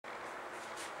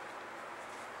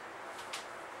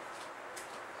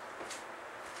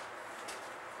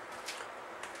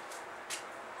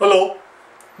Hello,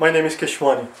 my name is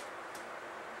Keshwani.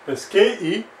 That's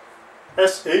Keshwani,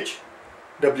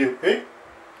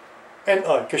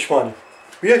 Keshwani.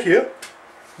 We are here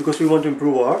because we want to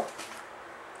improve our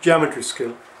geometry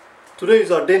skill. Today is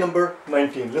our day number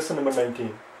 19, lesson number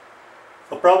 19.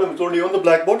 A problem is already on the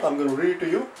blackboard. I'm going to read it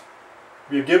to you.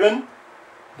 We are given,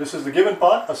 this is the given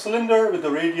part, a cylinder with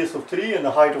a radius of 3 and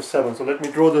a height of 7. So let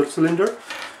me draw the cylinder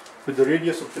with the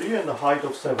radius of 3 and the height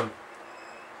of 7.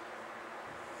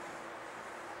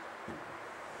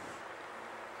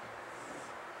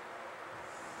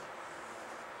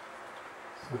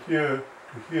 So here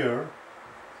to here,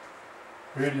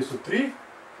 radius of 3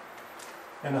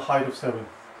 and a height of 7.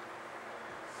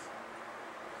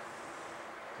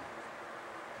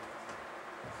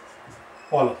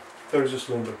 Voila, there is a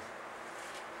cylinder.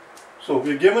 So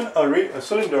we are given a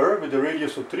cylinder with a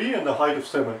radius of 3 and a height of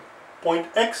 7. Point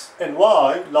X and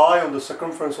Y lie on the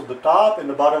circumference of the top and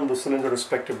the bottom of the cylinder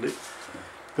respectively.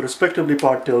 The respectively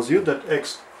part tells you that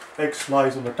X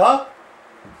lies on the top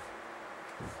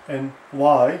and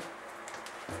Y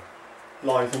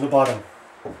lies on the bottom,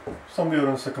 somewhere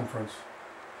on circumference.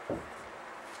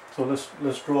 So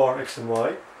let's draw our X and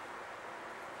Y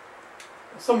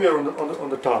somewhere on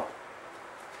the top.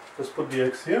 Let's put the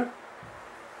X here,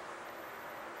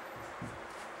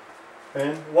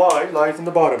 and Y lies in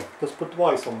the bottom. Let's put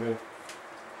Y somewhere.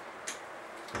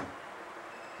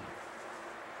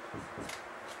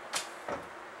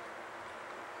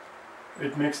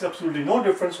 It makes absolutely no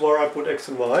difference where I put X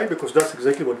and Y, because that's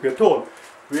exactly what we are told.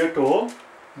 We are told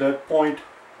that points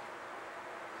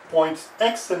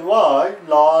X and Y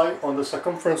lie on the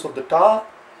circumference of the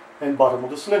top and bottom of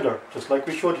the cylinder, just like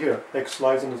we showed here. X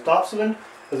lies on the top cylinder.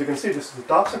 As you can see, this is the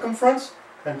top circumference,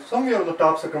 and somewhere on the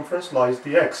top circumference lies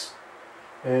the X.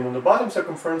 And on the bottom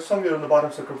circumference, somewhere on the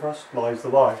bottom circumference lies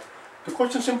the Y. The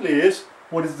question simply is,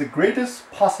 what is the greatest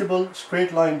possible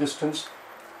straight line distance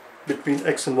between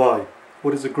X and Y?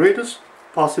 What is the greatest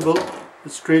possible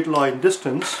straight line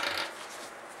distance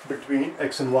between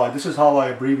X and Y? This is how I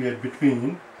abbreviate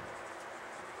between,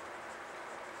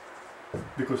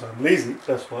 because I'm lazy,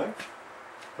 that's why.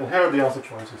 And here are the answer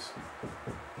choices.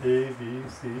 A, B,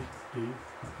 C, D,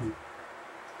 E.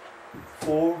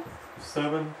 4,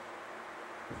 7,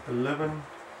 11,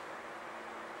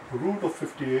 root of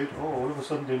 58. Oh, all of a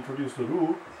sudden they introduced the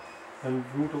root, and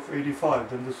root of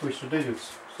 85. Then they switch the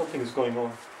digits. Something is going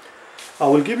on. I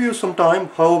will give you some time,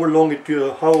 however long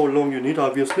you need,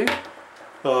 obviously,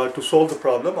 to solve the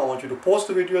problem. I want you to pause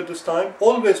the video at this time.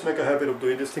 Always make a habit of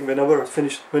doing this thing. Whenever I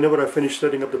finish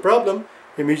setting up the problem,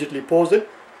 immediately pause it,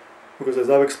 because as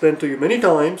I've explained to you many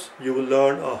times, you will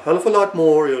learn a hell of a lot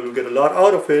more. You will get a lot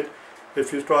out of it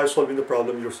if you try solving the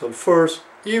problem yourself first.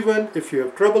 Even if you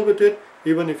have trouble with it,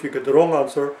 even if you get the wrong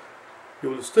answer, you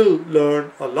will still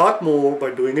learn a lot more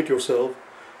by doing it yourself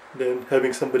than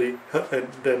having somebody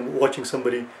and then watching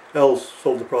somebody else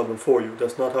solve the problem for you.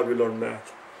 That's not how we learn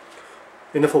math.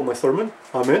 Enough of my sermon.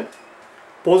 Amen.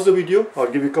 Pause the video.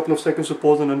 I'll give you a couple of seconds to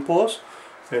pause and unpause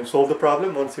and solve the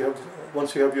problem. Once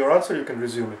you have your answer, you can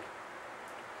resume it.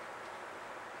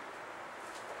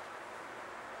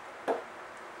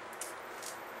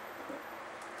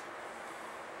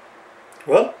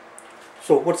 Well,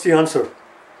 so what's the answer?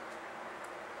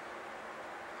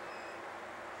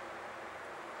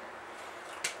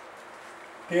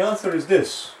 The answer is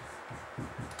this.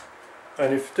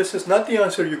 And if this is not the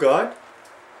answer you got,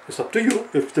 it's up to you.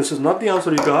 If this is not the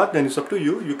answer you got, then it's up to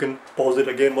you. You can pause it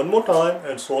again one more time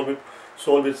and solve it,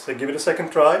 say, give it a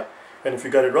second try. And if you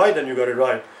got it right, then you got it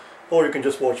right. Or you can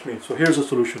just watch me. So here's the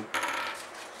solution.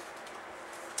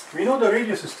 We know the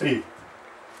radius is 3.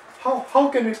 How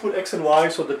can we put X and Y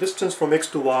so the distance from X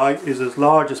to Y is as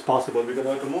large as possible? We're going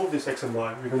to have to move this X and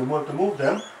Y. We're going to have to move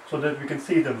them so that we can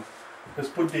see them. Let's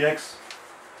put the X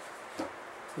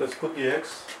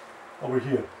over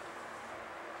here.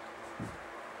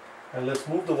 And let's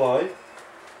move the Y.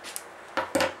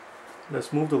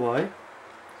 Let's move the Y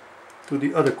to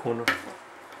the other corner.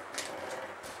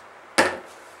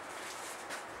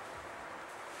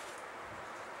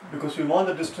 Because we want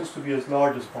the distance to be as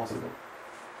large as possible.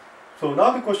 So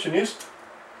now the question is,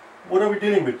 what are we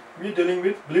dealing with? We're dealing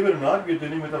with, believe it or not, we're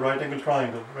dealing with a right angle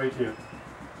triangle right here.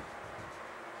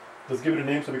 Let's give it a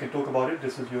name so we can talk about it.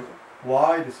 This is your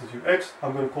Y, this is your X.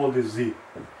 I'm going to call this Z.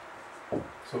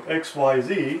 So X, Y,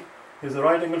 Z is a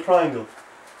right angle triangle.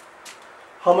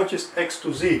 How much is X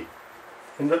to Z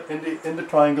in the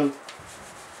triangle?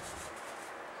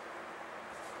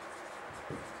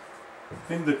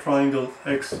 In the triangle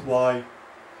X, Y,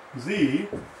 Z,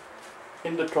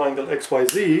 in the triangle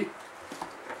XYZ,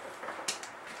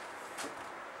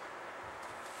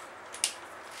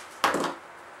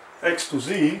 x to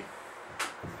z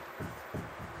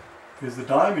is the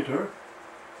diameter,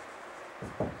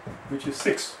 which is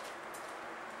 6.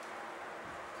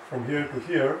 From here to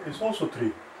here is also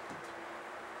 3.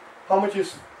 How much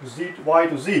is y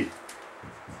to z?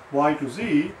 Y to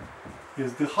z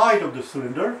is the height of the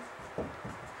cylinder.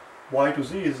 Y to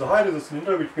z is the height of the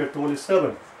cylinder, which we are told is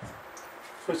 7.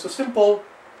 So it's a simple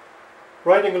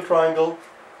right angle triangle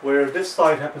where this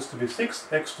side happens to be 6,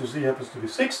 x to z happens to be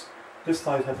 6, this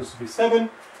side happens to be 7.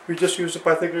 We just use the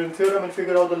Pythagorean theorem and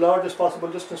figure out the largest possible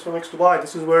distance from x to y.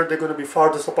 This is where they're going to be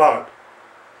farthest apart.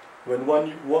 When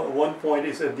one point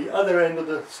is at the other end of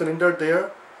the cylinder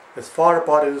there, as far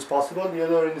apart as possible, the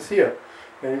other end is here,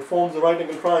 and it forms the right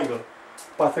angle triangle.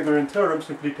 Pythagorean theorem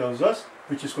simply tells us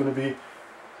which is going to be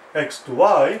x to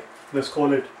y. Let's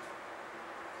call it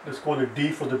d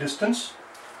for the distance.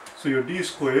 So your d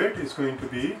squared is going to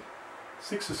be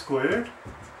 6 squared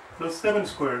plus 7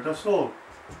 squared. That's all.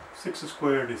 6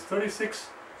 squared is 36,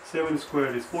 7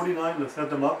 squared is 49. Let's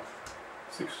add them up.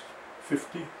 6,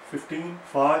 50, 15,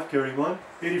 5, carry 1,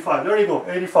 85. There you go,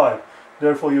 85.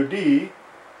 Therefore your d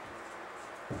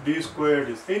squared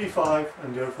is 85,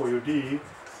 and therefore your d,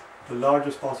 the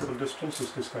largest possible distance,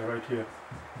 is this guy right here.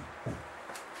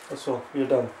 That's all. We're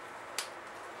done.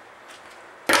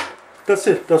 That's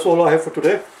it. That's all I have for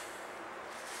today.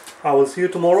 I will see you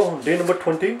tomorrow on day number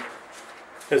 20.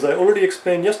 As I already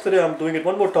explained yesterday, I'm doing it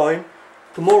one more time.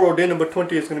 Tomorrow, day number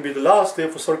 20, is going to be the last day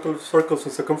for circles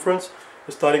and circumference.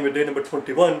 Starting with day number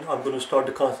 21, I'm going to start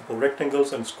the concept of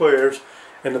rectangles and squares,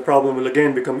 and the problem will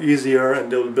again become easier,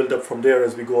 and they will build up from there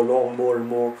as we go along more and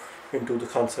more into the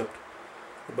concept.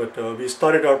 But we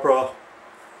started our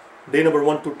day number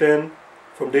 1 to 10.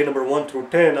 From day number 1 through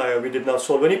 10, we did not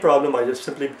solve any problem. I just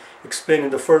simply explained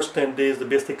in the first 10 days the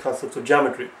basic concepts of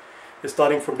geometry.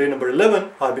 Starting from day number 11,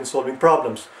 I've been solving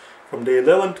problems. From day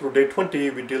 11 through day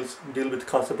 20, we deal with the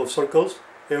concept of circles,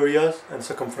 areas, and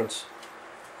circumference.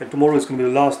 And tomorrow is going to be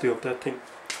the last day of that thing.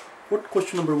 What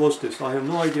question number was this? I have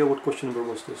no idea what question number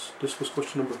was this. This was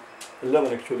question number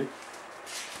 11 actually.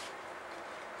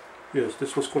 Yes,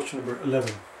 this was question number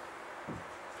 11.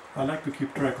 I like to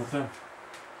keep track of them.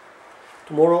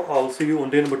 Tomorrow I'll see you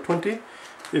on day number 20.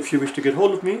 If you wish to get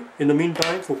hold of me, in the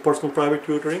meantime, for personal private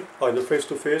tutoring, either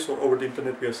face-to-face or over the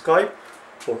internet via Skype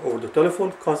or over the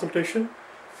telephone consultation,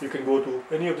 you can go to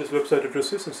any of these website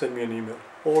addresses and send me an email.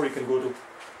 Or you can go to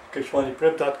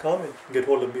keshwaniprep.com and get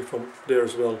hold of me from there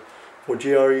as well. For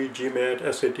GRE,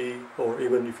 GMAT, SAT, or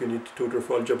even if you need to tutor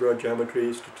for algebra,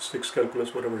 geometry, statistics,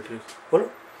 calculus, whatever it is. Well,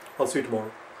 I'll see you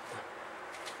tomorrow.